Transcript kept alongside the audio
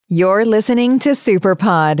You're listening to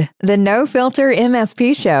SuperPod, the no-filter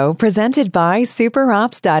MSP show presented by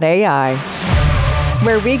SuperOps.ai,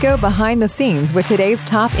 where we go behind the scenes with today's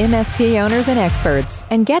top MSP owners and experts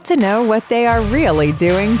and get to know what they are really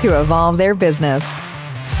doing to evolve their business.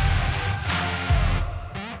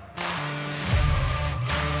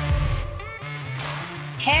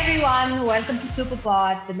 Hey everyone, welcome to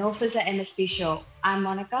SuperPod, the No Filter MSP show. I'm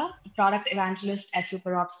Monica, the product evangelist at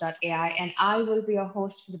SuperOps.ai, and I will be your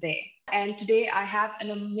host for the day. And today I have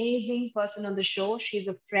an amazing person on the show. She's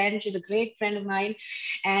a friend, she's a great friend of mine,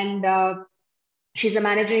 and she's a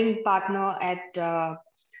managing partner at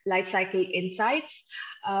Lifecycle Insights.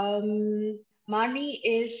 Marnie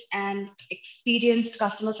is an experienced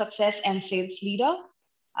customer success and sales leader.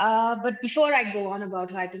 But before I go on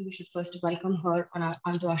about her, I think we should first welcome her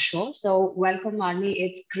onto our show. So welcome, Marnie.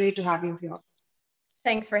 It's great to have you here.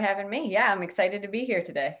 Thanks for having me. Yeah, I'm excited to be here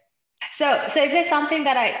today. So is there something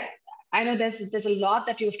that I know there's a lot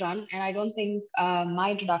that you've done, and I don't think my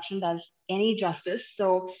introduction does any justice.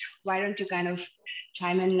 So why don't you kind of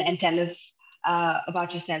chime in and tell us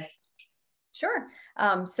about yourself? Sure.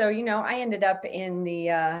 I ended up in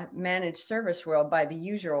the managed service world by the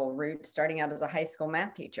usual route, starting out as a high school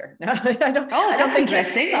math teacher. No, I don't. Oh, that's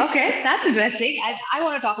interesting. Okay, that's interesting. I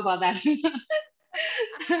want to talk about that.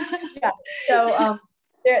 Yeah. So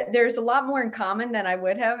there's a lot more in common than I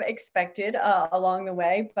would have expected along the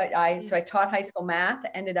way. But I taught high school math,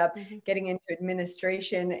 ended up getting into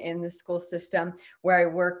administration in the school system, where I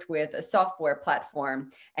worked with a software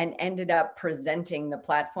platform and ended up presenting the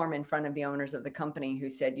platform in front of the owners of the company, who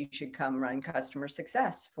said, you should come run customer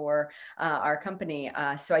success for our company.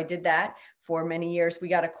 So I did that for many years. We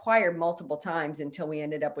got acquired multiple times until we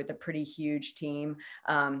ended up with a pretty huge team.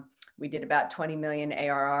 We did about 20 million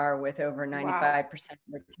ARR with over 95%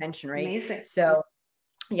 retention rate. Amazing. So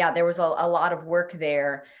yeah, there was a lot of work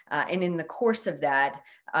there. And in the course of that,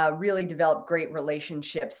 really developed great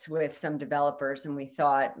relationships with some developers. And we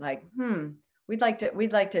thought like, we'd like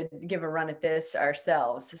to give a run at this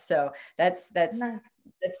ourselves. So that's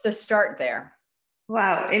the start there.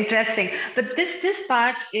 Wow, interesting. But this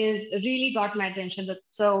part is really got my attention.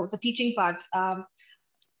 So the teaching part,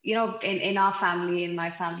 in our family, in my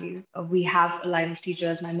family, we have a line of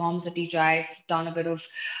teachers. My mom's a teacher. I've done a bit of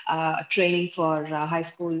training for high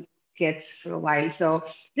school kids for a while. So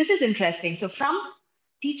this is interesting. So from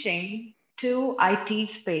teaching to IT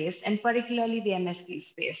space, and particularly the MSP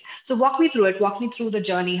space. So walk me through it. Walk me through the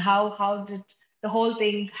journey. How did the whole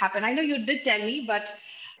thing happen? I know you did tell me, but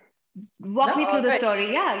walk me through the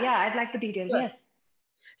story. Yeah, I'd like the details. Sure. Yes.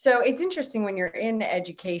 So it's interesting when you're in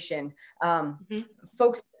education,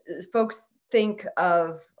 folks think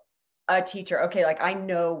of a teacher. Okay, like I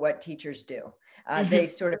know what teachers do. They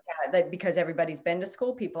sort of because everybody's been to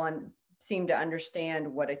school, people seem to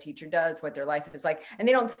understand what a teacher does, what their life is like, and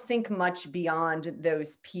they don't think much beyond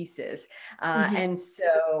those pieces. And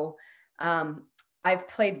so I've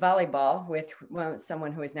played volleyball with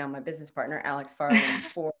someone who is now my business partner, Alex Farland,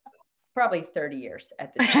 for probably 30 years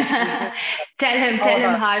at this point. Tell him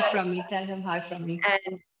hi from me. Tell him hi from me.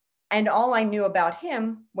 And all I knew about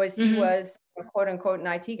him was he was a quote unquote an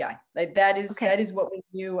IT guy. Like that is what we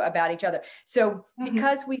knew about each other. So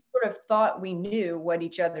because we sort of thought we knew what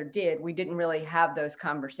each other did, we didn't really have those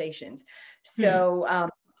conversations. So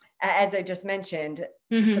as I just mentioned,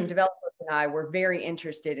 some developers and I were very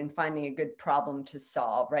interested in finding a good problem to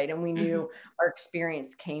solve, right? And we knew our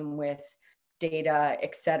experience came with data,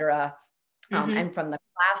 et cetera. And from the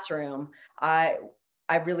classroom, I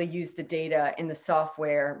really use the data in the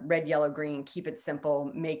software, red, yellow, green, keep it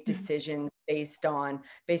simple, make decisions based on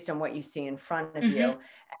what you see in front of you.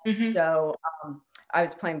 And so I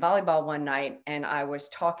was playing volleyball one night and I was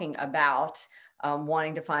talking about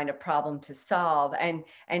wanting to find a problem to solve. And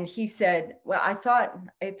he said, well, I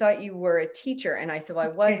thought you were a teacher. And I said, well, I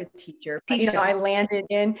was a teacher. But, I landed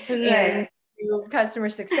in customer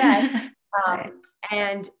success.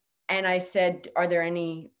 And I said, are there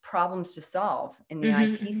any problems to solve in the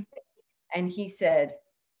IT space? And he said,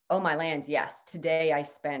 oh, my lands, yes. Today I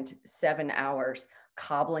spent 7 hours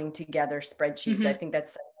cobbling together spreadsheets. I think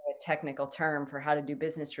that's a technical term for how to do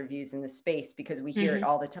business reviews in the space, because we hear it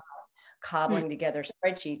all the time, cobbling together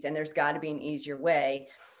spreadsheets. And there's got to be an easier way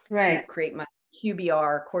to create my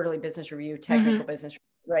QBR, quarterly business review, technical business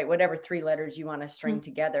review, right? Whatever 3 letters you want to string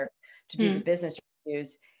together to do the business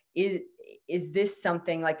reviews. Is this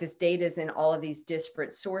something like this data is in all of these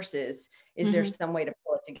disparate sources? Is there some way to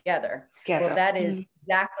pull it together? Well, that is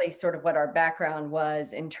exactly sort of what our background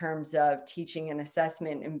was in terms of teaching and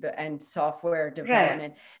assessment and software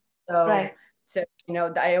development. So So,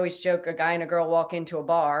 I always joke, a guy and a girl walk into a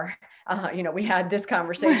bar. We had this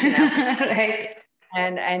conversation after. Right.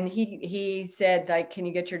 And he said, like, can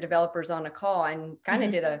you get your developers on a call? And kind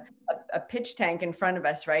of did a pitch tank in front of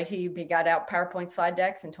us, right? He got out PowerPoint slide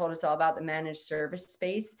decks and told us all about the managed service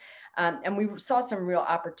space. And we saw some real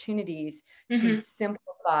opportunities to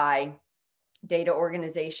simplify data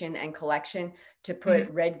organization and collection, to put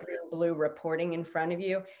red, green, blue reporting in front of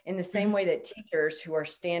you, in the same way that teachers who are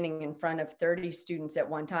standing in front of 30 students at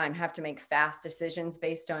one time have to make fast decisions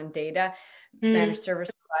based on data. Managed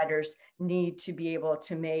service providers need to be able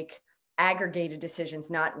to make aggregated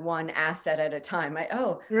decisions, not one asset at a time. Let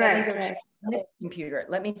me go check this computer.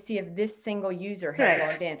 Let me see if this single user has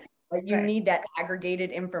logged in. You need that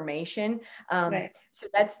aggregated information. So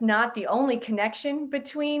that's not the only connection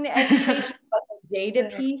between education, but the data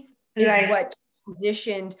piece is what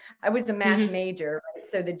transitioned. I was a math major, right?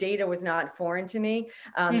 So the data was not foreign to me.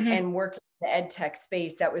 And working in the ed tech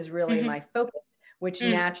space, that was really my focus, which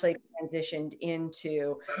naturally transitioned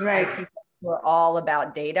into IT. We're all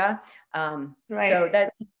about data. So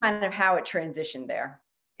that's kind of how it transitioned there.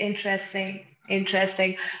 Interesting.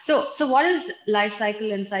 So what is Lifecycle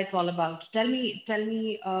Insights all about? Tell me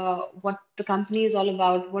what the company is all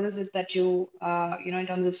about. What is it that you in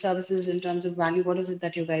terms of services, in terms of value, what is it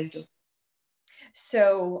that you guys do?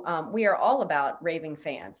 So we are all about raving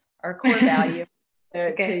fans. Our core value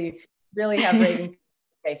to really have raving fans.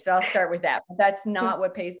 Okay, so I'll start with that. But that's not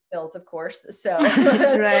what pays the bills, of course. So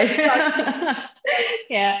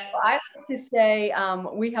Yeah. I like to say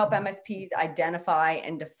we help MSPs identify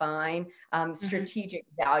and define strategic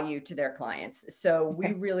value to their clients. So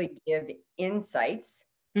we really give insights,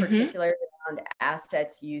 particularly around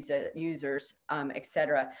assets, users, et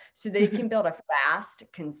cetera, so they can build a fast,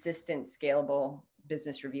 consistent, scalable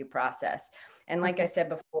business review process. And like I said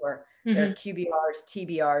before, there are QBRs,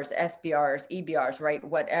 TBRs, SBRs, EBRs, right?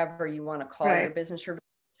 Whatever you want to call your business review.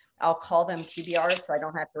 I'll call them QBRs, so I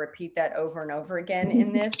don't have to repeat that over and over again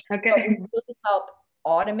in this. But we really help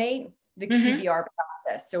automate the QBR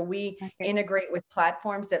process. So we integrate with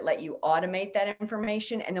platforms that let you automate that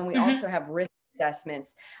information. And then we also have risk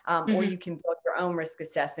assessments, or you can build your own risk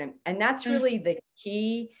assessment. And that's really the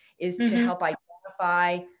key, is to help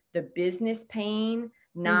identify the business pain,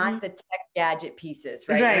 not the tech gadget pieces,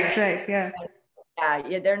 right?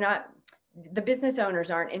 Yeah, they're not. The business owners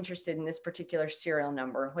aren't interested in this particular serial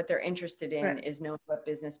number. What they're interested in is knowing what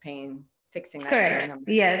business pain fixing that serial number.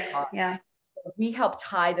 So we help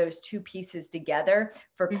tie those two pieces together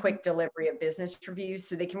for quick delivery of business reviews,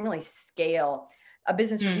 so they can really scale a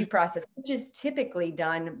business review process, which is typically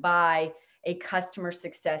done by a customer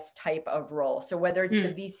success type of role. So whether it's the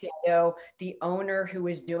VCIO, the owner who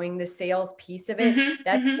is doing the sales piece of it,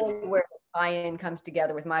 that's really where the tie-in comes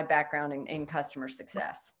together with my background in customer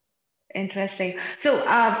success. Interesting. So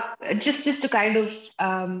just to kind of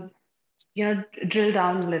drill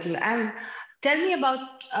down a little, and tell me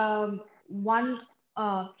about one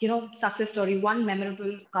success story, one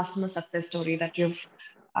memorable customer success story that you've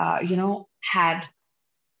had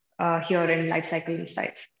here in Lifecycle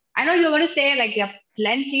Insights. I know you're going to say like, yeah,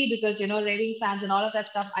 plenty, because raving fans and all of that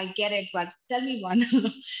stuff, I get it, but tell me one.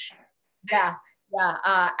 Yeah,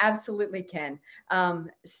 absolutely, Ken.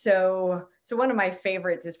 So one of my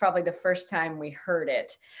favorites is probably the first time we heard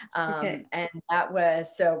it. And that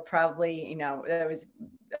was, so probably, that was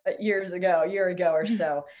a year ago or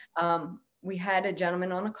so. We had a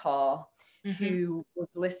gentleman on a call who was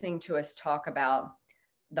listening to us talk about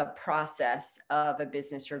the process of a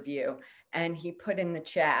business review. And he put in the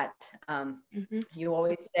chat, you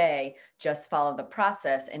always say, just follow the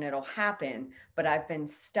process and it'll happen. But I've been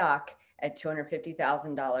stuck at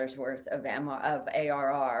 $250,000 worth of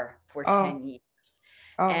ARR for 10 years.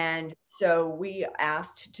 And so we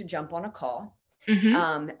asked to jump on a call.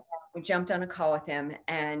 We jumped on a call with him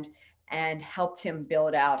and helped him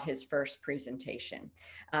build out his first presentation,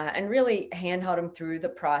 and really handheld him through the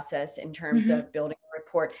process in terms of building a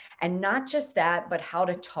report. And not just that, but how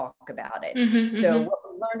to talk about it. So what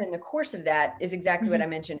we learned in the course of that is exactly what I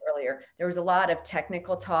mentioned earlier. There was a lot of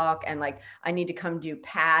technical talk, and like, I need to come do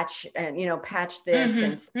patch and, patch this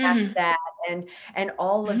and patch that, and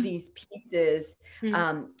all of these pieces,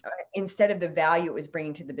 instead of the value it was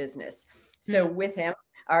bringing to the business. So with him,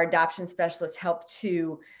 our adoption specialist helped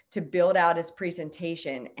to build out his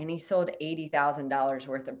presentation, and he sold $80,000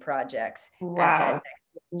 worth of projects. Wow.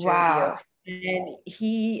 And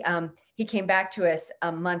he came back to us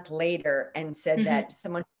a month later and said that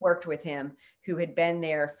someone who worked with him, who had been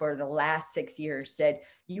there for the last 6 years, said,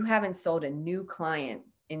 you haven't sold a new client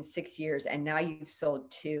in 6 years, and now you've sold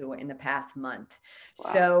 2 in the past month.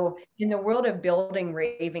 Wow. So in the world of building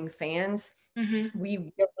raving fans,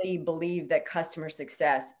 We really believe that customer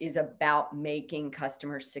success is about making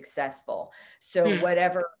customers successful. So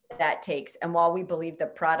whatever that takes. And while we believe the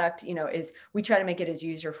product, we try to make it as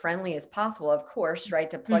user-friendly as possible, of course, right,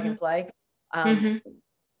 to plug and play.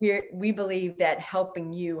 We believe that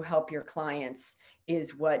helping you help your clients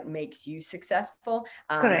is what makes you successful,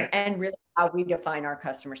 and really how we define our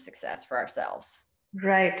customer success for ourselves.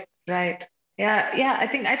 Right. Yeah. I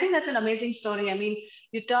think that's an amazing story. I mean,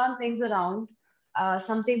 you turn things around.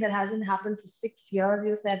 Something that hasn't happened for 6 years,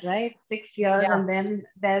 you said, right? 6 years, and then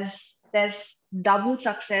there's double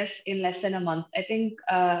success in less than a month. I think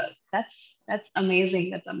that's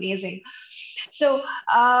amazing. That's amazing. So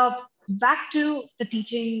back to the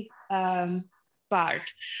teaching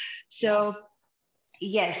part. So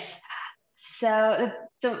yes. So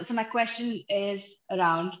my question is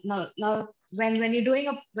around now when you're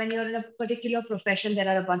in a particular profession, there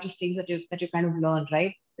are a bunch of things that you kind of learn,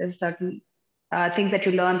 right? There's certain things that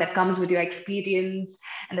you learn that comes with your experience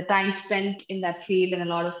and the time spent in that field and a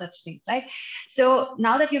lot of such things, right? So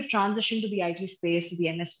now that you've transitioned to the IT space, to the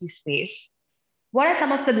MSP space, what are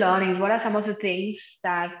some of the learnings? What are some of the things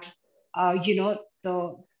that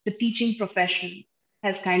the teaching profession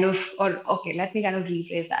has kind of, or okay, let me kind of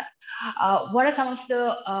rephrase that. What are some of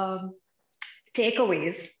the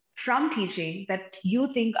takeaways from teaching that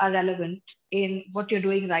you think are relevant in what you're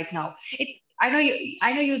doing right now? I know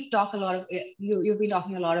you talk a lot of you've been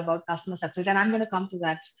talking a lot about customer success, and I'm going to come to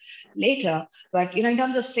that later. But in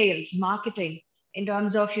terms of sales, marketing, in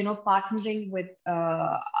terms of partnering with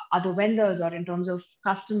other vendors, or in terms of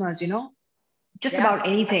customers, just about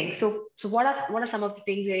anything. So what are some of the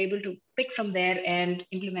things you're able to pick from there and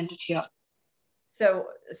implement it here? So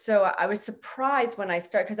I was surprised when I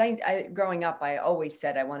started, because I growing up, I always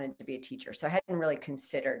said I wanted to be a teacher. So I hadn't really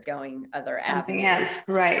considered going other avenues.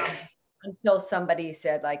 Right. Until somebody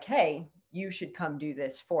said like, hey, you should come do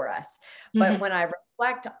this for us. But when I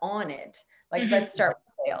reflect on it, like, let's start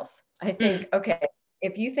with sales. I think, okay,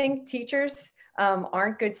 if you think teachers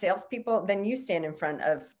aren't good salespeople, then you stand in front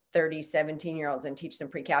of 30, 17-year-olds and teach them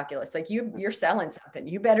pre-calculus. Like you're selling something.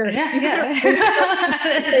 You better, right.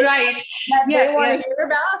 They want to hear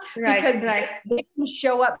about, because they can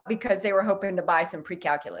show up because they were hoping to buy some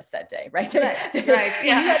pre-calculus that day, right?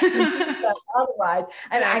 Otherwise,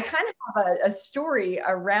 and I kind of have a story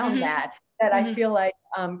around that I feel like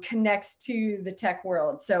connects to the tech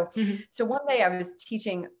world. So one day I was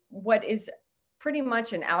teaching what is pretty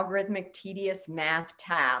much an algorithmic, tedious math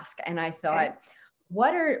task, and I thought,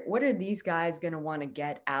 what are these guys going to want to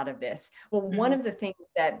get out of this? Well, one of the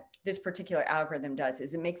things that this particular algorithm does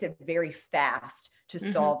is it makes it very fast to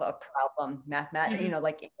solve a problem mathematically,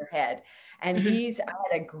 like in your head. And these, I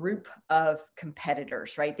had a group of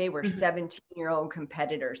competitors, right? They were 17-year-old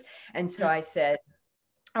competitors. And so I said,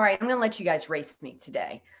 all right, I'm going to let you guys race me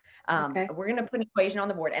today. We're going to put an equation on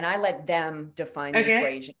the board, and I let them define the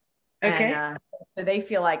equation. And so they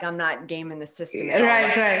feel like I'm not gaming the system at all.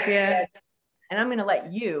 Right. Yeah. And I'm going to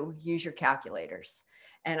let you use your calculators.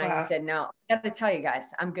 And I said, no, I got to tell you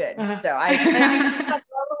guys, I'm good. So I'm not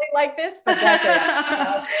normally like this, but that's it.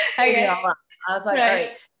 I was like, all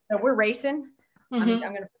right, so we're racing. I'm going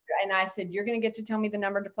to, and I said, you're going to get to tell me the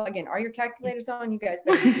number to plug in. Are your calculators on? You guys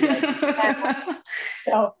better be ready.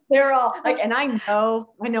 So they're all like, and I know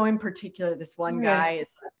in particular, this one guy is,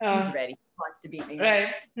 he's ready. He wants to beat me.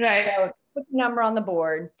 Right. So put the number on the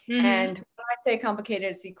board. And when I say complicated,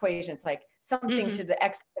 it's the equation. It's like something to the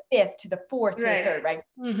x to the fifth to the fourth to the third, right?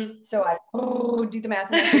 So I do the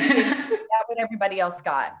math, and I said, that's what everybody else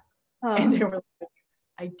got. And they were like,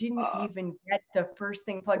 I didn't even get the first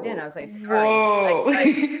thing plugged in. I was like,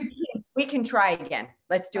 sorry. We can try again.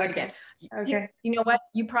 Let's do it again. You know what?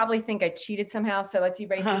 You probably think I cheated somehow. So let's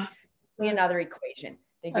erase this. Give me another equation.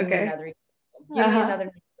 They give me another equation. Give me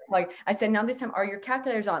another. Like I said, now this time, are your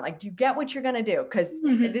calculators on? Like, do you get what you're going to do? Because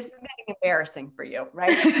this is getting embarrassing for you,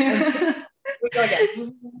 right? And so we go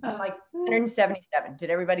again. Like 177. Did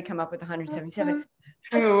everybody come up with 177?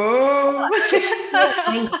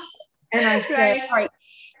 And I said, all right,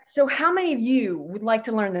 so how many of you would like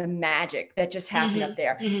to learn the magic that just happened up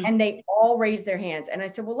there? And they all raised their hands. And I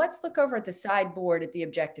said, well, let's look over at the sideboard at the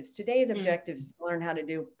objectives. Today's objectives is to learn how to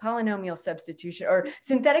do polynomial substitution or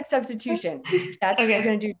synthetic substitution. That's what we're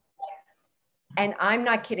going to do. And I'm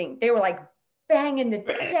not kidding. They were like banging the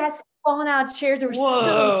desk, falling out of chairs. They were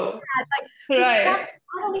so mad. Like, stuff,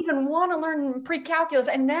 I don't even want to learn pre-calculus.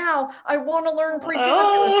 And now I want to learn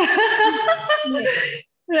pre-calculus.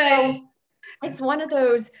 So it's one of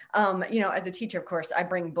those, as a teacher, of course, I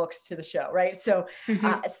bring books to the show, right? So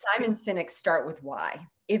Simon Sinek, Start with Why.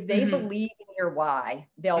 If they believe in your why,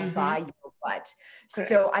 they'll buy your what. Correct.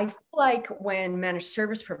 So I feel like when managed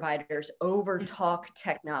service providers over talk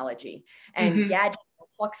technology and gadgets,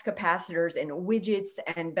 flux capacitors and widgets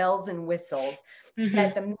and bells and whistles,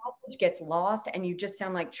 that the message gets lost and you just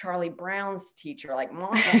sound like Charlie Brown's teacher, like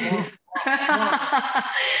wah, wah, wah, wah.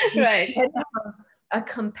 Right. A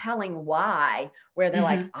compelling why where they're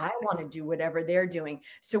like, I want to do whatever they're doing.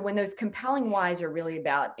 So when those compelling whys are really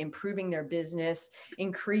about improving their business,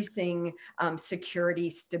 increasing security,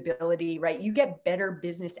 stability, right? You get better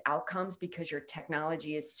business outcomes because your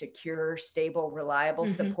technology is secure, stable, reliable,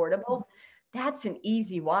 supportable. That's an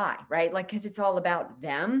easy why, right? Like, because it's all about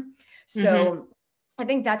them. So I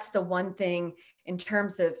think that's the one thing in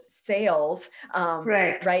terms of sales,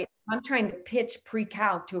 right? I'm trying to pitch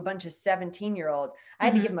pre-calc to a bunch of 17-year-olds. I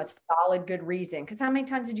had to give them a solid, good reason. Because how many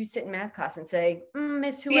times did you sit in math class and say,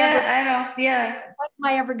 Miss whoever, Yeah, I know. Yeah.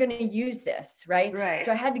 when am I ever going to use this? Right. Right.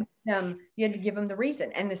 So I had to give them, you had to give them the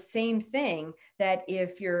reason. And the same thing that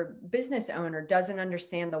if your business owner doesn't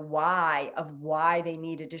understand the why of why they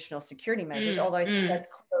need additional security measures, although I think that's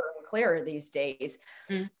clearer and clearer these days,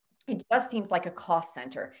 it just seems like a cost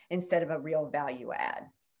center instead of a real value add.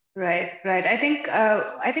 Right. I think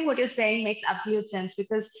what you're saying makes absolute sense,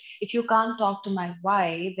 because if you can't talk to my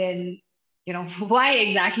why, then why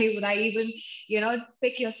exactly would I even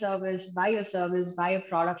pick your service, buy a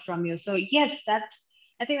product from you? So yes,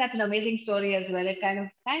 I think that's an amazing story as well. It kind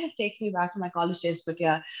of takes me back to my college days. But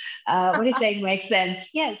yeah, what you're saying makes sense.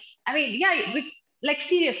 Yes, I mean, yeah, like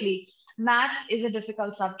seriously, math is a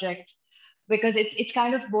difficult subject because it's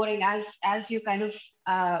kind of boring as you kind of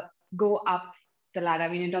go up the ladder. I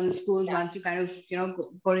mean, in terms of schools, once you kind of,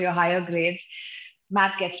 go to your higher grades,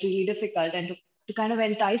 math gets really difficult. And to kind of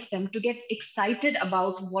entice them to get excited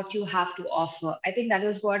about what you have to offer, I think that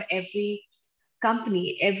is what every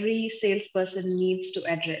company, every salesperson needs to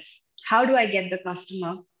address. How do I get the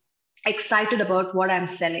customer excited about what I'm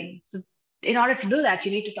selling? So in order to do that,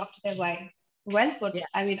 you need to talk to their why. Well put. Yeah.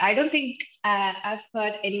 I mean, I don't think I've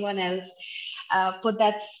heard anyone else put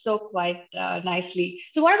that so quite nicely.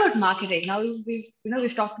 So what about marketing? Now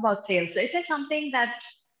we've talked about sales. So is there something that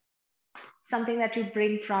you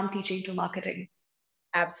bring from teaching to marketing?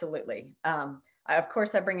 Absolutely. Of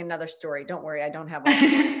course, I bring another story. Don't worry, I don't have all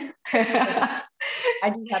stories. I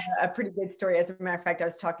do have a pretty good story. As a matter of fact, I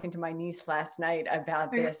was talking to my niece last night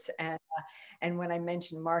about this, and when I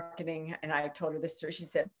mentioned marketing, and I told her this story, she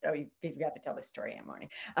said, "Oh, you've got to tell this story, Aunt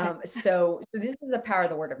Marnie." So this is the power of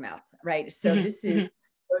the word of mouth, right? So this is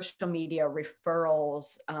social media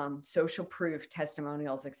referrals, social proof,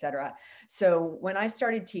 testimonials, etc. So when I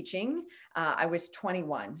started teaching, I was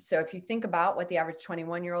 21. So if you think about what the average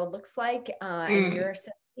 21-year-old looks like, and you're a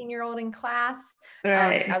 17-year-old in class,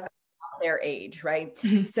 right. Their age, right?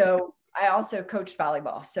 So I also coached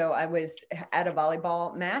volleyball. So I was at a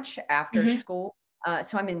volleyball match after school.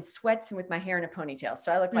 So I'm in sweats and with my hair in a ponytail.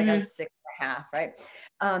 So I looked like I was 6.5, right?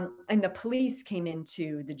 And the police came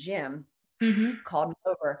into the gym, called me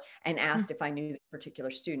over and asked if I knew the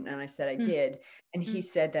particular student. And I said I did. And he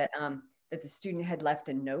said that that the student had left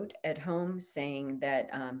a note at home saying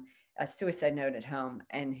that a suicide note at home,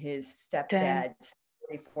 and his stepdad's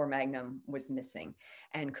 44 Magnum was missing,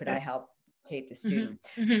 and could I help locate the student?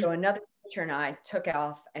 So another teacher and I took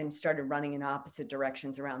off and started running in opposite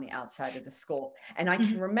directions around the outside of the school. And I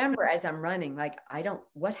can remember as I'm running, like,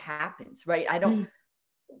 what happens, right?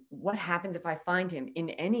 What happens if I find him in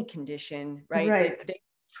any condition, right? Like, they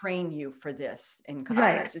train you for this in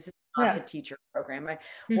college. This is not the teacher program, right?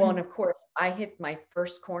 Well, and of course I hit my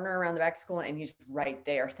first corner around the back school, and he's right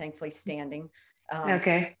there, thankfully standing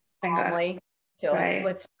calmly. So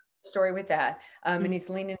let's story with that. And he's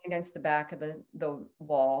leaning against the back of the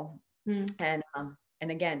wall. And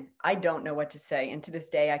again, I don't know what to say. And to this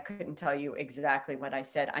day, I couldn't tell you exactly what I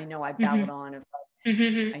said. I know I babbled on of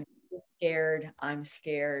I'm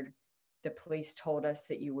scared. The police told us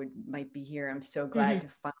that you might be here. I'm so glad to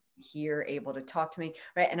find you here, able to talk to me.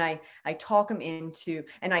 Right. And I talk him into,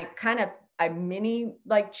 and I mini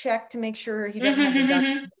check to make sure he doesn't have the gun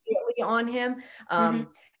immediately on him.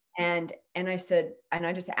 And I said, and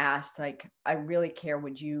I just asked, like, I really care,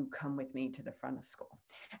 would you come with me to the front of school?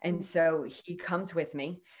 And so he comes with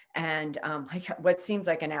me, and what seems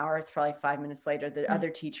like an hour, it's probably 5 minutes later, the other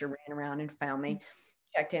teacher ran around and found me,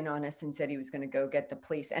 checked in on us, and said he was going to go get the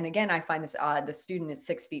police. And again, I find this odd. The student is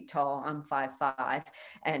 6 feet tall. I'm 5'5",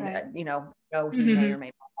 and he may or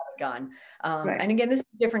may not have a gun. And again, this is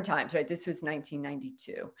different times, right? This was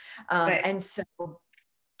 1992. And so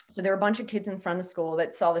there were a bunch of kids in front of school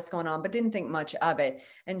that saw this going on, but didn't think much of it.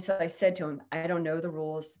 And so I said to him, I don't know the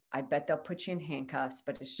rules. I bet they'll put you in handcuffs,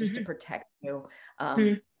 but it's just to protect you.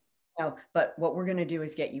 but what we're going to do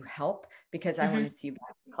is get you help because I want to see you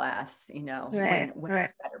back in class, Right. when Right.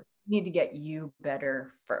 better. We need to get you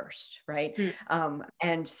better first. Right.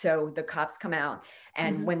 And so the cops come out,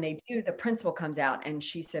 and when they do, the principal comes out and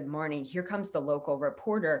she said, Marnie, here comes the local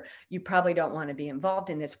reporter. You probably don't want to be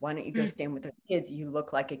involved in this. Why don't you go stand with the kids? You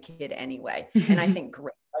look like a kid anyway. And I think,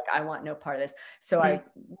 great. Like, I want no part of this. So I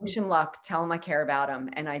wish him luck, tell him I care about him.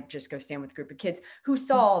 And I just go stand with a group of kids who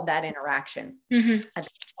saw that interaction. At that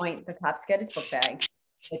point, the cops get his book bag.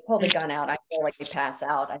 They pull the gun out. I feel like they pass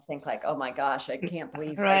out. I think like, oh my gosh, I can't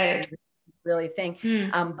believe like, this really thing.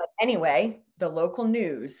 But anyway, the local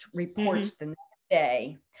news reports the next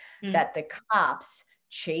day that the cops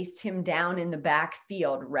chased him down in the back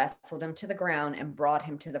field, wrestled him to the ground, and brought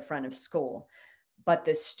him to the front of school. But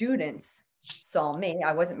the students saw me.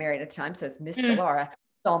 I wasn't married at the time, so it's Miss Delara.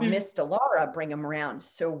 Saw Miss Delara bring him around.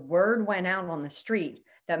 So word went out on the street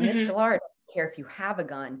that Miss Delara doesn't care if you have a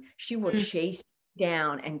gun. She will chase you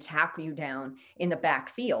down and tackle you down in the back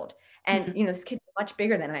field. And, this kid's much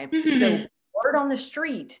bigger than I am. So word on the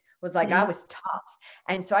street was like, I was tough.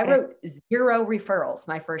 And so I wrote 0 referrals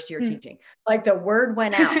my first year teaching. Like the word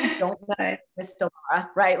went out, don't let Miss Delara,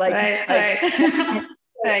 right?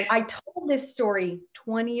 Right. I told this story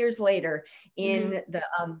 20 years later in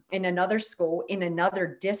in another school, in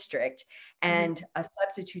another district. And a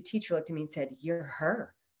substitute teacher looked at me and said, you're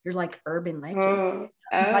her. You're like urban legend.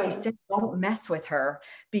 Everybody said, don't mess with her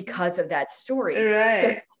because of that story. Right.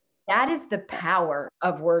 So that is the power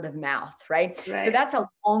of word of mouth, right? So that's a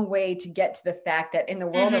long way to get to the fact that in the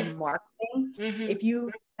world of marketing, if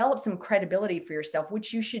you develop some credibility for yourself,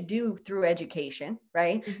 which you should do through education,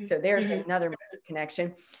 right? So there's another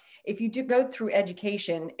connection. If you do go through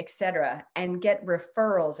education, et cetera, and get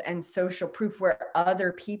referrals and social proof where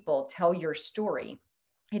other people tell your story,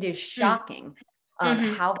 it is shocking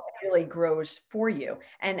how that really grows for you.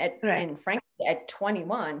 And and frankly, at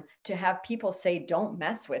 21, to have people say, don't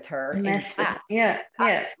mess with her.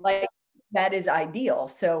 Like that is ideal.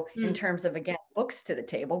 So in terms of, again, books to the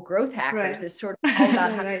table, Growth Hackers is sort of all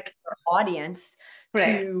about how your audience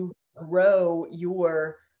to grow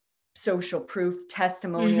your social proof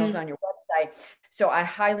testimonials on your website. So I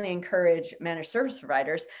highly encourage managed service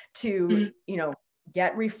providers to,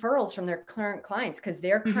 get referrals from their current clients, because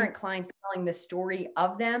their current clients telling the story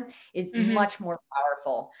of them is much more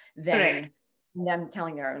powerful than them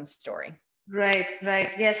telling their own story. Right.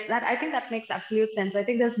 Yes, I think that makes absolute sense. I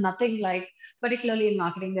think there's nothing like, particularly in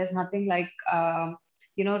marketing, there's nothing like,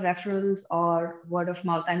 referrals or word of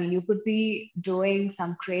mouth. I mean, you could be doing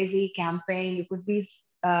some crazy campaign. You could be,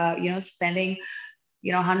 spending,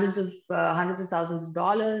 hundreds of thousands of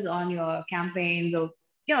dollars on your campaigns, or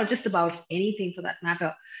just about anything for that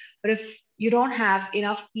matter. But if you don't have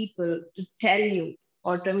enough people to tell you,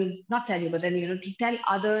 or not tell you, but then, to tell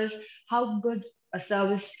others how good a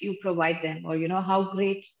service you provide them, or, how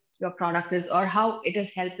great your product is, or how it is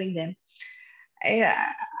helping them,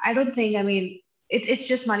 I don't think, it's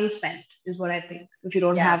just money spent, is what I think, if you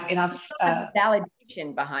don't have enough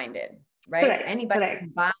validation behind it, right? Anybody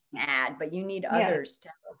can buy an ad, but you need others to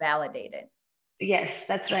validate it. Yes,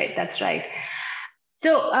 that's right.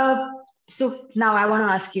 So now I want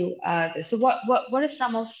to ask you, so what is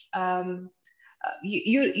some of,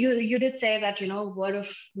 you did say that, word of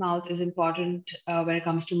mouth is important when it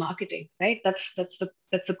comes to marketing, right? That's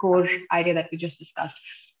the core idea that we just discussed.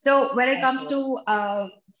 So when it comes to,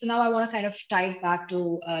 so now I want to kind of tie it back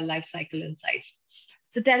to life cycle insights.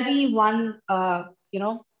 So tell me one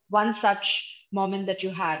such moment that you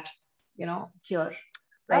had, here.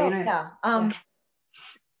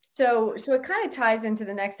 So it kind of ties into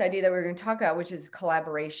the next idea that we're going to talk about, which is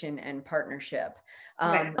collaboration and partnership.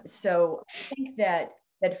 So I think that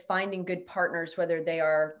finding good partners, whether they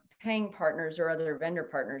are paying partners or other vendor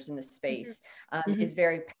partners in the space, is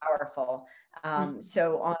very powerful.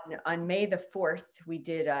 So on May the 4th, we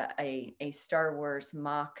did a Star Wars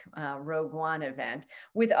mock Rogue One event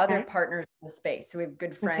with other partners in the space. So we have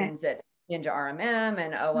good friends at Ninja RMM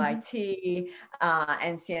and OIT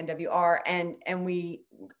and CNWR, and we,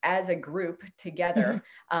 as a group together,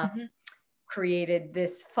 created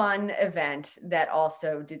this fun event that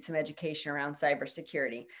also did some education around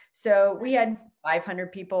cybersecurity. So we had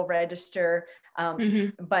 500 people register,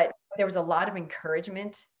 but there was a lot of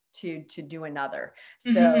encouragement to do another.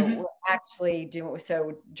 So we're actually doing,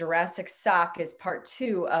 so Jurassic Sock is part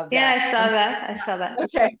 2 of that. Yeah, I saw that.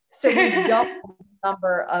 Okay. So we've doubled the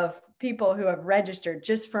number of people who have registered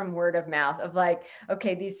just from word of mouth of like,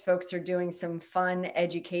 okay, these folks are doing some fun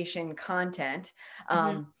education content.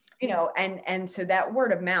 and so that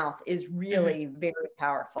word of mouth is really very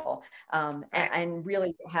powerful, and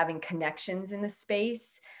really having connections in the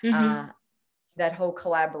space. That whole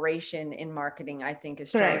collaboration in marketing, I think, is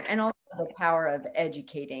strong. Correct. And also the power of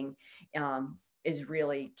educating is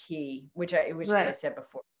really key, which I said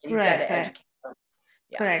before, you've got to educate them.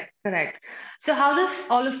 Yeah. Correct. So how does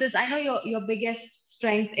all of this, I know your biggest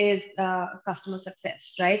strength is customer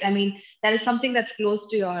success, right? I mean, that is something that's close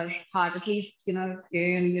to your heart, at least, you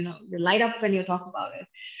light up when you talk about it.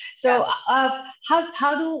 So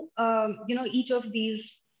how do, each of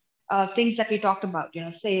these things that we talked about,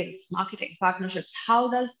 sales, marketing, partnerships, how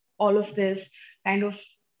does all of this kind of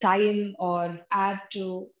tie in or add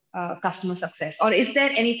to customer success? Or is there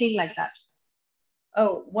anything like that?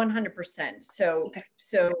 Oh, 100%. So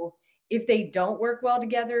if they don't work well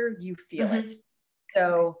together, you feel it.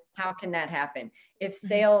 So how can that happen? If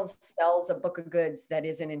sales sells a book of goods that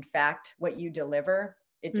isn't in fact what you deliver,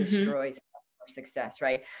 it destroys success,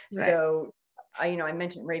 right? So I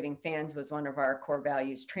mentioned raving fans was one of our core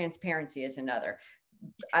values. Transparency is another.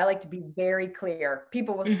 I like to be very clear.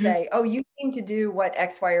 People will say, oh, you seem to do what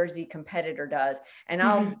X, Y, or Z competitor does. And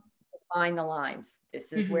I'll define the lines.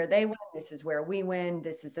 This is where they win. This is where we win.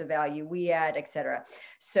 This is the value we add, et cetera.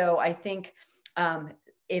 So I think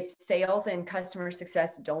if sales and customer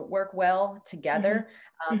success don't work well together,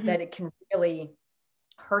 that it can really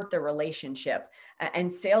hurt the relationship.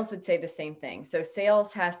 And sales would say the same thing. So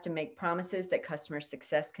sales has to make promises that customer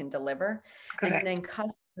success can deliver. Correct. And then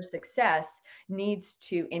customer success needs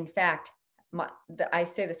to, in fact, I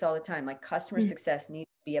say this all the time, like customer success needs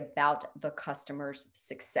to be about the customer's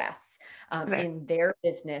success in their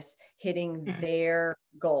business, hitting their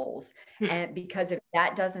goals. And because if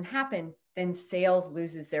that doesn't happen, then sales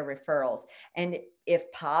loses their referrals. And if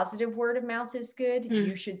positive word of mouth is good,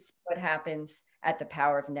 you should see what happens at the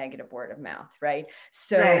power of negative word of mouth, right?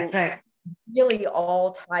 So really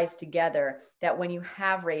all ties together, that when you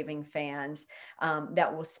have raving fans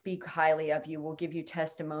that will speak highly of you, will give you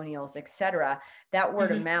testimonials, etc., that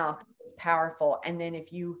word of mouth is powerful. And then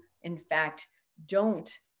if you, in fact, don't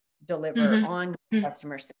deliver on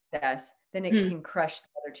customer success, then it can crush the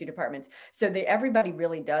other two departments. So everybody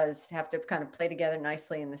really does have to kind of play together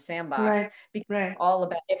nicely in the sandbox, because all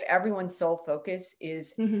about, if everyone's sole focus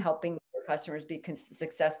is helping your customers be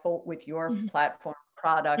successful with your platform,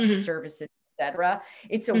 products, services, etc.,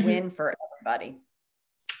 it's a win for everybody.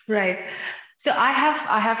 Right. So I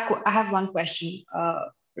have one question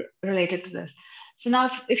related to this. So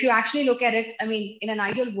now, if you actually look at it, I mean, in an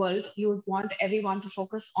ideal world, you would want everyone to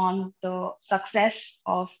focus on the success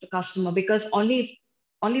of the customer, because only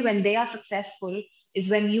when they are successful is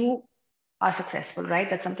when you are successful, right?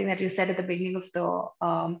 That's something that you said at the beginning of the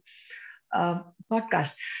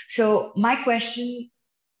podcast. So my question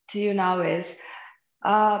to you now is,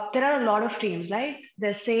 there are a lot of teams, right?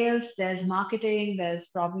 There's sales, there's marketing, there's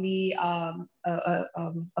probably a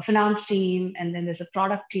finance team, and then there's a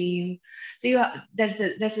product team. So there's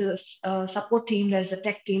a support team, there's a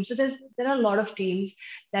tech team. So there are a lot of teams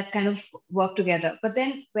that kind of work together. But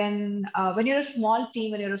then when you're a small team,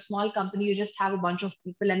 when you're a small company, you just have a bunch of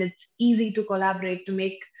people, and it's easy to collaborate to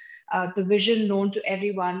make the vision known to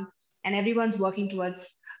everyone, and everyone's working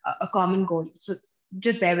towards a common goal. So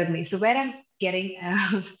just bear with me. So where I'm getting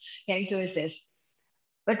to is this.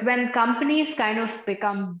 But when companies kind of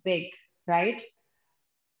become big, right?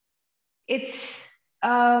 It's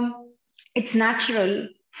natural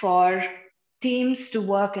for teams to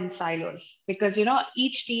work in silos, because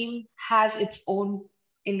each team has its own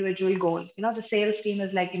individual goal. The sales team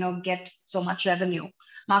is like, get so much revenue.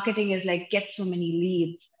 Marketing is like, get so many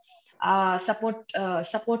leads.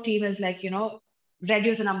 Support team is like,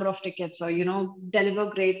 reduce the number of tickets, or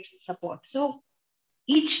deliver great support. So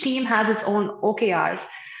each team has its own OKRs,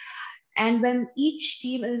 and when each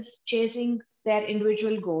team is chasing their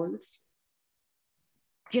individual goals,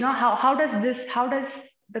 how does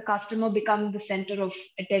the customer become the center of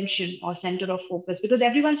attention or center of focus? Because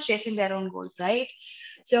everyone's chasing their own goals, right?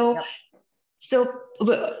 So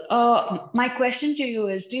my question to you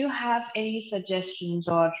is, do you have any suggestions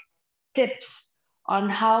or tips on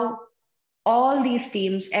how all these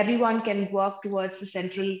teams, everyone can work towards the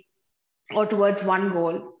central or towards one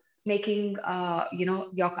goal, making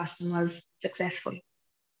your customers successful?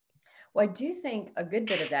 Well, I do think a good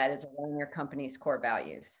bit of that is around your company's core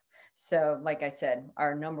values. So like I said,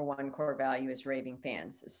 our number one core value is raving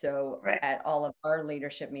fans. So at all of our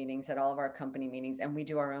leadership meetings, at all of our company meetings, and we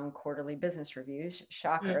do our own quarterly business reviews.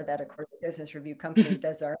 Shocker that a quarterly business review company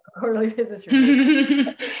does our quarterly business reviews.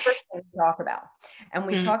 That's the first thing we talk about. And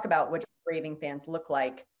we talk about what raving fans look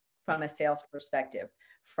like from a sales perspective,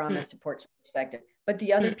 from a support perspective, But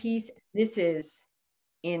the other piece, this is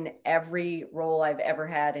in every role I've ever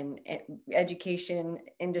had in education,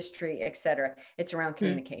 industry, et cetera, it's around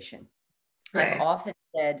communication. Right. I've often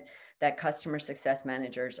said that customer success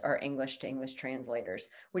managers are English to English translators,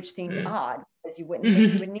 which seems odd because you wouldn't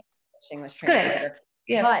think you would need an English translator.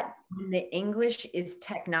 Yeah. But the English is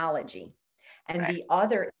technology, and the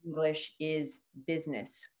other English is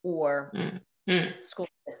business or school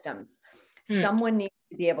systems. Someone needs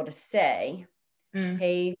to be able to say,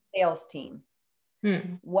 hey, sales team,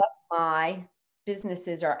 what my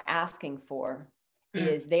businesses are asking for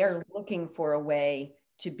is they are looking for a way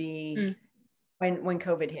to be when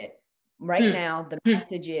COVID hit. Right now, the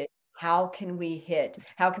message is, how can we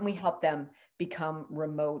help them become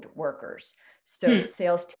remote workers? So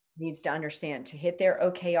sales team needs to understand, to hit their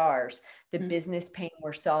OKRs, the business pain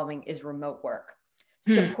we're solving is remote work.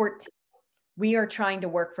 Support team, we are trying to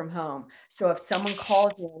work from home. So if someone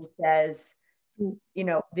calls you and says, you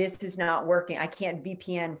know, this is not working, I can't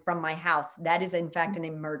VPN from my house, that is in fact an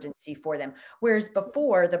emergency for them. Whereas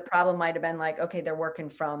before, the problem might have been like, okay, they're working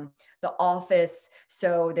from the office,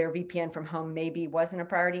 so their VPN from home maybe wasn't a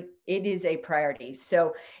priority. It is a priority.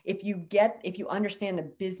 So if you understand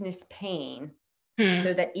the business pain,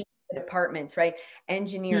 so that each of the departments, right?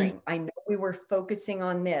 Engineering, I know we were focusing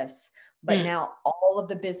on this, but now all of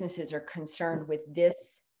the businesses are concerned with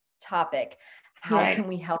this topic. How can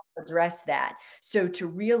we help address that? So to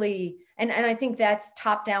really, and I think that's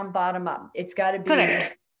top down, bottom up. It's got to be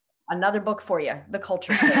another book for you, The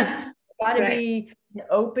Culture Code. It's got to be an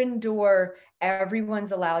open door.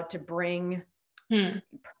 Everyone's allowed to bring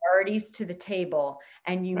priorities to the table,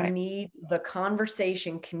 and you need the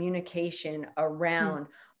conversation, communication around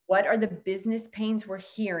what are the business pains we're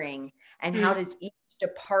hearing, and how does each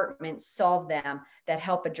department solve them that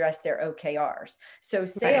help address their OKRs. So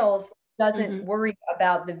sales doesn't worry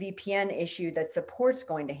about the VPN issue that support's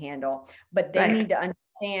going to handle, but they need to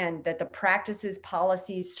understand that the practices,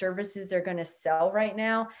 policies, services they're going to sell right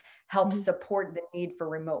now help support the need for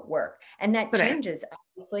remote work. And that changes,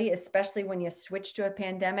 obviously, especially when you switch to a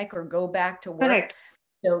pandemic or go back to work.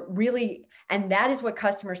 So really, and that is what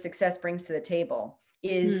customer success brings to the table,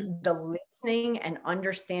 is the listening and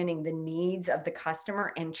understanding the needs of the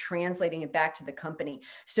customer and translating it back to the company.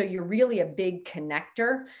 So you're really a big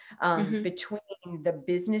connector between the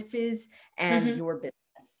businesses and your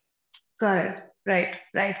business. Got it. Right.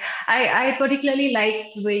 I particularly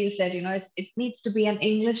like the way you said, you know, it needs to be an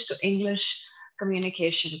English to English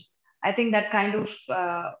communication. I think that kind of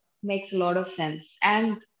makes a lot of sense.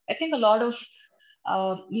 And I think a lot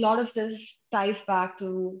of this ties back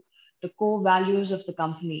to the core values of the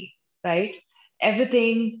company, right?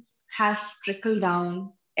 Everything has to trickle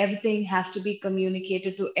down. Everything has to be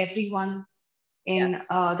communicated to everyone in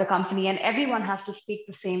the company, and everyone has to speak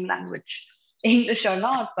the same language, English or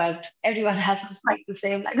not, but everyone has to speak the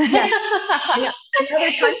same language. In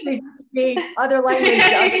other countries, speak other languages.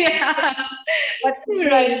 But for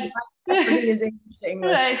me, is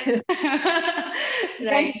English.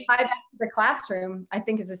 Then to tie back to the classroom, I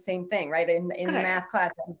think is the same thing, right? In the math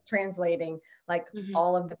class, I was translating like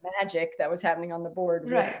all of the magic that was happening on the board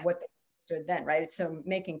with what they understood then, right? It's so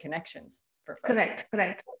making connections for folks.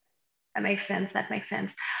 Correct. That makes sense.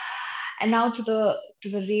 And now to the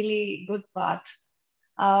really good part.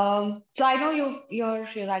 So I know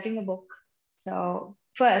you're writing a book. So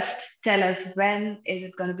first, tell us, when is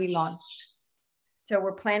it going to be launched? So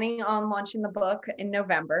we're planning on launching the book in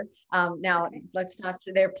November. Now, let's not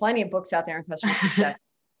say there are plenty of books out there on customer success.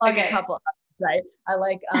 A couple of others, right? I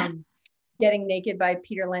like Getting Naked by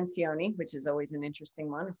Peter Lencioni, which is always an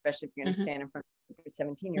interesting one, especially if you're going to stand in front of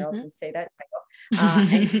 17-year-olds and say that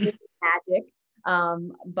title. And Magic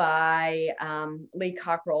by Lee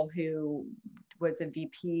Cockrell, who was a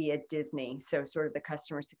VP at Disney. So sort of the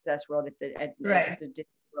customer success world at the Disney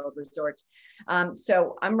World resorts.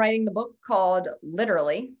 So I'm writing the book called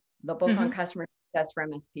Literally, the book on customer success for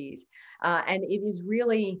MSPs. And it is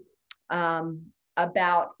really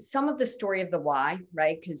about some of the story of the why,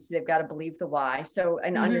 right? Because they've got to believe the why. So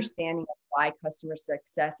an understanding of why customer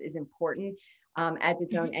success is important as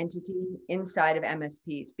its own entity inside of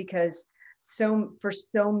MSPs, because for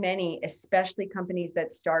so many, especially companies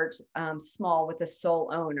that start small with a sole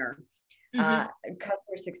owner,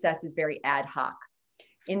 customer success is very ad hoc.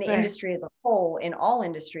 In the industry as a whole, in all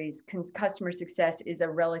industries, customer success is a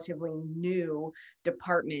relatively new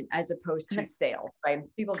department as opposed to sales, right?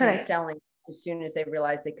 People have been selling as soon as they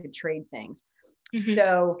realized they could trade things.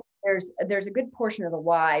 So there's a good portion of the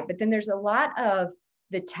why, but then there's a lot of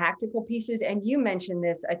the tactical pieces. And you mentioned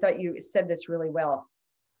this, I thought you said this really well.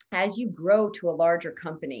 As you grow to a larger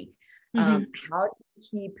company, how do you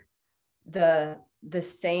keep the the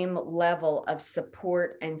same level of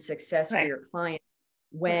support and success for your clients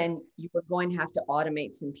when you are going to have to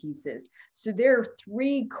automate some pieces. So there are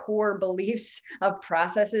 3 core beliefs of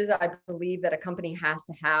processes I believe that a company has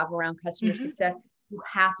to have around customer success. You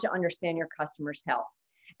have to understand your customer's health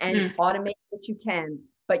and automate what you can,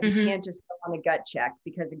 but you can't just go on a gut check,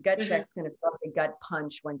 because a gut check is going to feel like a gut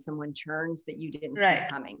punch when someone churns that you didn't see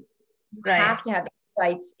coming. You have to have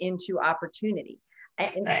insights into opportunity.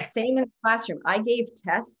 And same in the classroom. I gave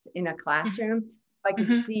tests in a classroom. I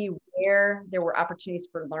could see where there were opportunities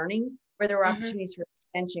for learning, where there were opportunities for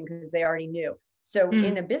extension, because they already knew. So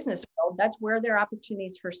in a business world, that's where there are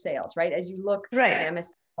opportunities for sales, right? As you look at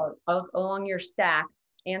MSP along your stack,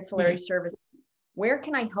 ancillary services, where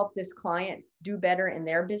can I help this client do better in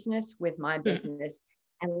their business with my business?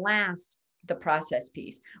 And last, the process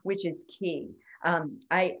piece, which is key.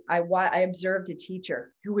 I observed a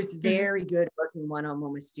teacher who was very good working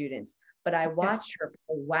one-on-one with students, but I watched her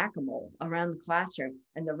play whack-a-mole around the classroom,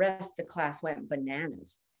 and the rest of the class went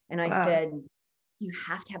bananas. And I said, you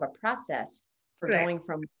have to have a process for going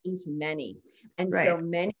from one to many. And so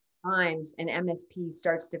many times an MSP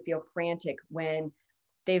starts to feel frantic when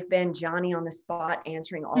they've been Johnny on the spot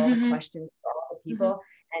answering all the questions for all the people.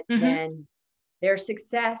 And then their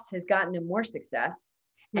success has gotten them more success.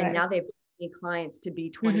 And now they've need clients to be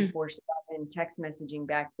 24/7 text messaging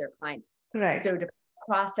back to their clients. So to put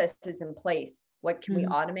processes in place, what can we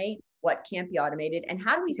automate? What can't be automated? And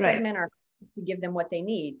how do we segment our clients to give them what they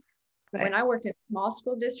need? When I worked in a small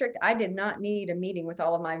school district, I did not need a meeting with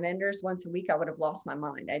all of my vendors once a week. I would have lost my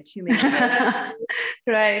mind. I had too many meetings.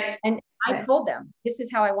 And I told them, this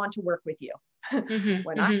is how I want to work with you.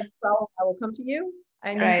 When I have a problem, I will come to you,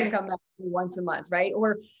 and you can come back to me once a month, right?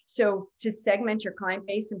 Or so to segment your client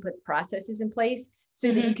base and put processes in place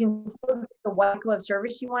so that you can still get the white glove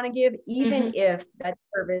service you want to give, even if that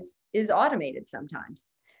service is automated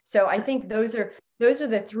sometimes. So I think those are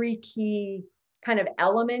the 3 key kind of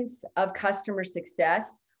elements of customer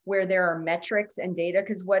success, where there are metrics and data.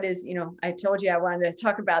 Because what is, I told you I wanted to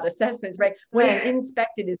talk about assessments, right? What is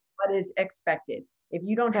inspected is what is expected. If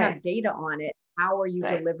you don't have data on it, how are you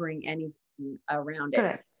delivering anything around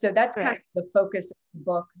it? So that's kind of the focus of the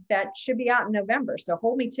book that should be out in November. So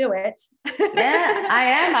hold me to it. Yeah, I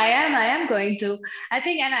am going to. I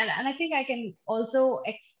think, and I think I can also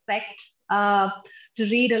expect to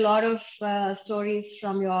read a lot of stories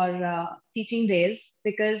from your teaching days,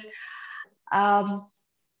 because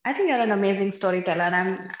I think you're an amazing storyteller,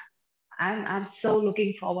 and I'm so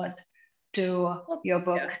looking forward to your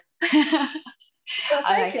book. Well,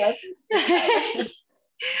 thank you.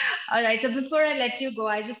 All right. So before I let you go,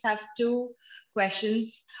 I just have 2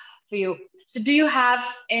 questions for you. So do you have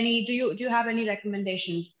any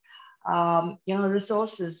recommendations,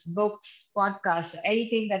 resources, books, podcasts,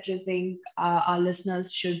 anything that you think our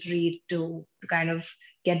listeners should read to kind of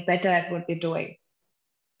get better at what they're doing?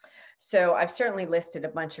 So I've certainly listed a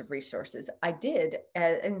bunch of resources. I did,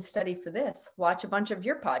 in study for this, watch a bunch of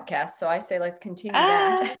your podcasts. So I say, let's continue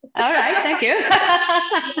that. All right. Thank you.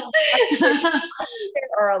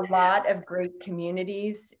 There are a lot of great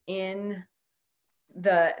communities in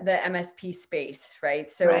the MSP space, right?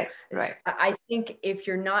 So I think if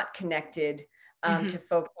you're not connected to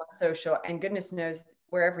folks on social, and goodness knows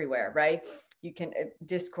we're everywhere, right? You can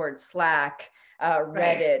Discord, Slack,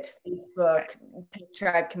 Reddit, Facebook,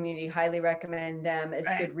 Tribe community, highly recommend them as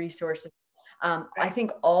good resources. I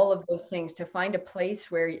think all of those things, to find a place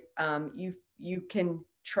where you can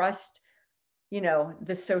trust,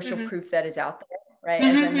 the social proof that is out there, right?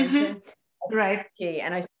 As I mentioned,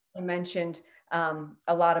 and I mentioned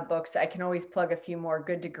a lot of books. I can always plug a few more.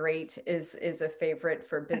 Good to Great is a favorite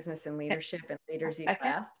for business and leadership, and Leaders Eat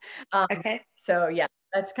Last. So yeah,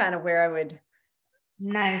 that's kind of where I would.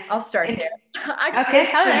 Nice. I'll start there.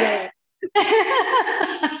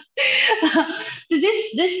 So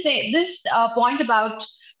this point about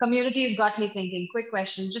communities got me thinking. Quick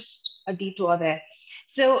question, just a detour there.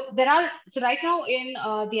 So right now in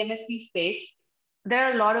the MSP space, there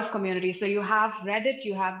are a lot of communities. So you have Reddit,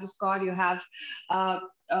 you have Discord, you have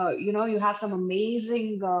you have some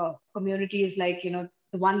amazing communities like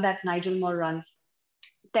the one that Nigel Moore runs,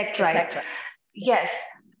 Tech Tribe. Yes.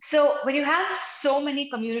 So when you have so many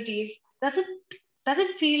communities, does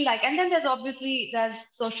it feel like, and then there's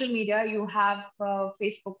social media, you have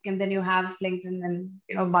Facebook, and then you have LinkedIn, and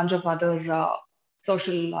a bunch of other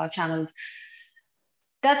social channels.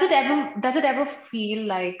 Does it ever feel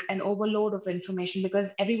like an overload of information, because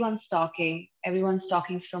everyone's talking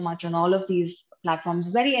so much on all of these platforms,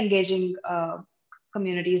 very engaging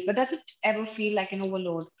communities, but does it ever feel like an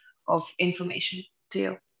overload of information to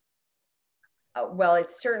you? Well, it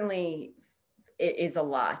certainly is a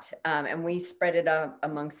lot. And we spread it up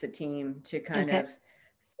amongst the team to kind of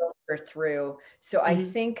filter through. So I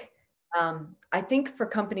think for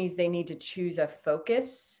companies, they need to choose a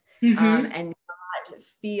focus and not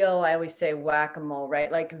feel, I always say whack-a-mole,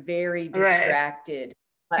 right? Like very distracted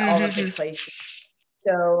by all of the places.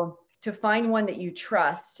 So to find one that you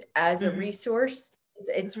trust as a resource,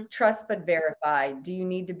 it's trust but verify. Do you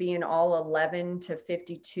need to be in all 11 to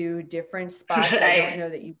 52 different spots? I don't know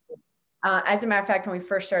that you as a matter of fact, when we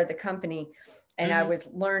first started the company and I was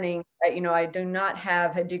learning, I do not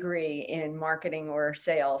have a degree in marketing or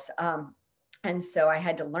sales. And so I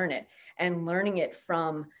had to learn it, and learning it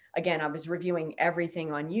from, again, I was reviewing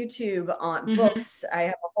everything on YouTube, on books. I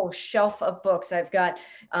have a whole shelf of books. I've got,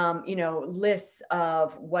 lists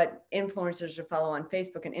of what influencers to follow on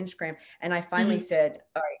Facebook and Instagram. And I finally said,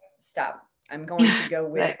 all right, stop. I'm going to go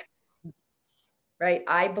with right.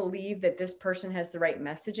 I believe that this person has the right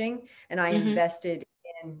messaging, and I invested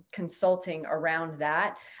in consulting around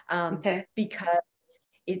that because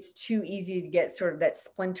it's too easy to get sort of that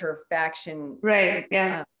splinter faction, where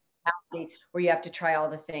you have to try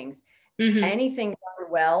all the things. Anything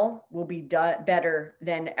done well will be done better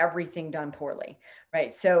than everything done poorly,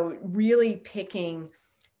 right? So really picking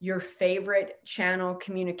your favorite channel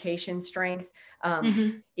communication strength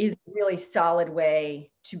is a really solid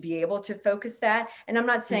way to be able to focus that. And I'm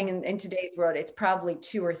not saying in today's world, it's probably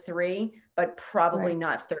 2 or 3, but probably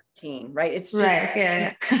not 13, right? It's just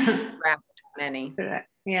many.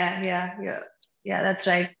 Yeah, that's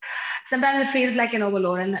right. Sometimes it feels like an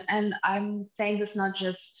overload, and I'm saying this not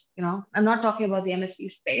just, I'm not talking about the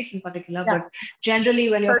MSP space in particular, but generally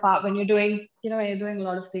when you're doing a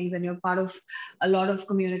lot of things and you're part of a lot of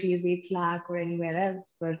communities, be it Slack or anywhere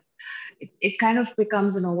else, but it kind of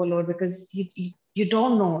becomes an overload because you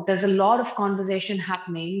don't know. There's a lot of conversation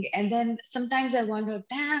happening. And then sometimes I wonder,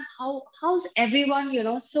 damn, how's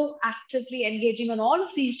everyone, so actively engaging on all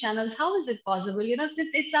of these channels? How is it possible?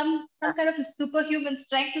 It's some kind of a superhuman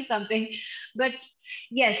strength or something. But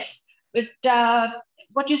yes,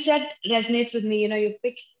 what you said resonates with me.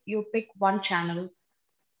 You pick one channel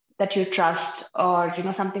that you trust, or,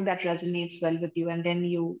 something that resonates well with you. And then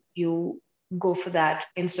you go for that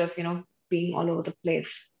instead of, being all over the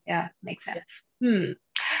place. Yeah, makes sense.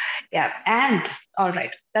 Yeah. And all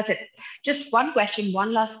right, that's it. Just one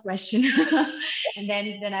last question, and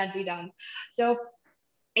then I'll be done. So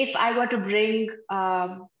if I were to bring,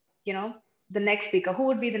 the next speaker, who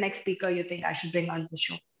would be the next speaker you think I should bring on the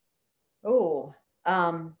show?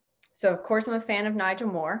 So of course I'm a fan of Nigel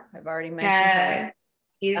Moore. I've already mentioned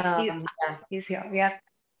him. He's here. Yeah.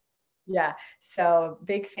 Yeah. So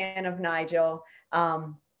big fan of Nigel.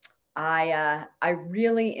 I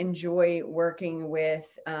really enjoy working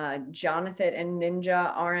with Jonathan and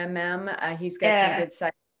Ninja RMM. He's got some good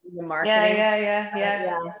sites in marketing.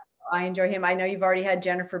 Yeah. I enjoy him. I know you've already had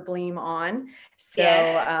Jennifer Bleem on. So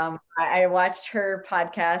I watched her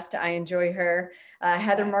podcast. I enjoy her.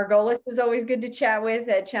 Heather Margolis is always good to chat with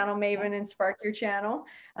at Channel Maven and Spark Your Channel.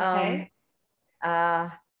 I'm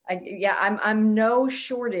no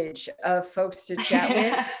shortage of folks to chat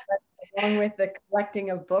with, along with the collecting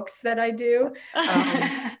of books that I do.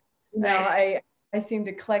 I seem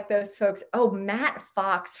to collect those folks. Oh, Matt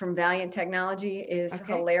Fox from Valiant Technology is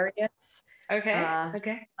hilarious.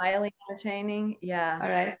 Highly entertaining. Yeah. All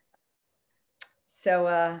right. So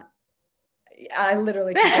I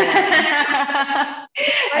literally could go on.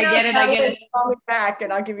 I get it. Call me back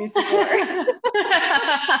and I'll give you some more.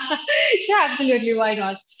 Sure, absolutely. Why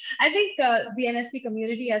not? I think the MSP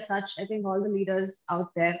community as such, I think all the leaders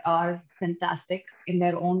out there are fantastic in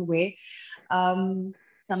their own way. Some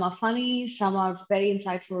are funny, some are very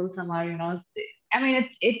insightful, some are,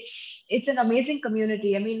 it's an amazing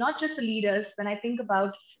community. I mean, not just the leaders. When I think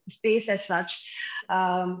about the space as such,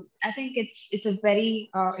 I think it's a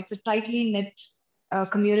tightly knit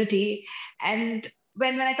community. And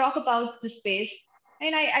when I talk about the space,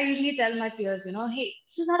 and I usually tell my peers, hey,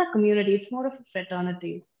 this is not a community, it's more of a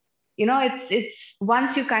fraternity. It's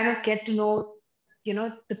once you kind of get to know,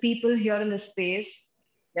 the people here in the space,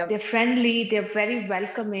 they're friendly, they're very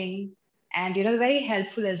welcoming, and, very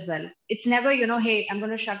helpful as well. It's never, hey, I'm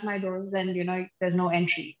going to shut my doors and, there's no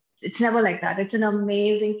entry. It's never like that. It's an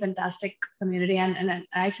amazing, fantastic community. And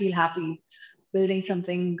I feel happy building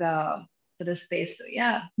something for the space. So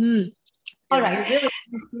yeah. All right. You really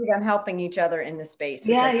see them helping each other in the space.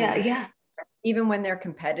 Which I think even when they're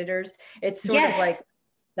competitors, it's sort of like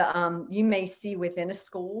you may see within a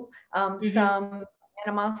school some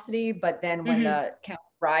animosity, but then when the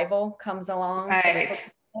rival comes along,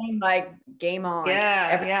 like game on.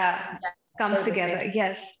 comes together.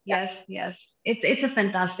 Yes. It's a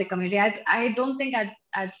fantastic community. I don't think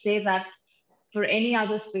I'd say that for any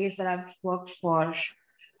other space that I've worked for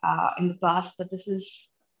in the past, but this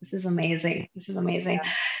is amazing. This is amazing.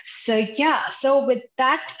 Yeah. So yeah. So with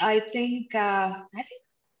that, I think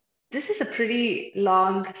this is a pretty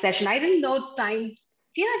long session. I didn't know time.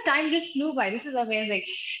 Time just flew by. This is amazing.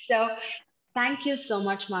 So thank you so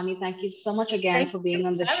much, Mani. Thank you so much again Thank for you being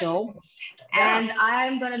on the for having me. show. Yeah. And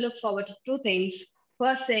I'm going to look forward to two things.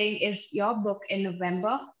 First thing is your book in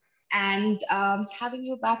November and having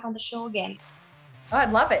you back on the show again. Oh,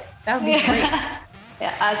 I'd love it. That would be great.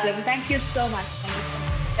 Yeah, awesome. Thank you so much.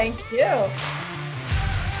 Thank you so much. Thank you.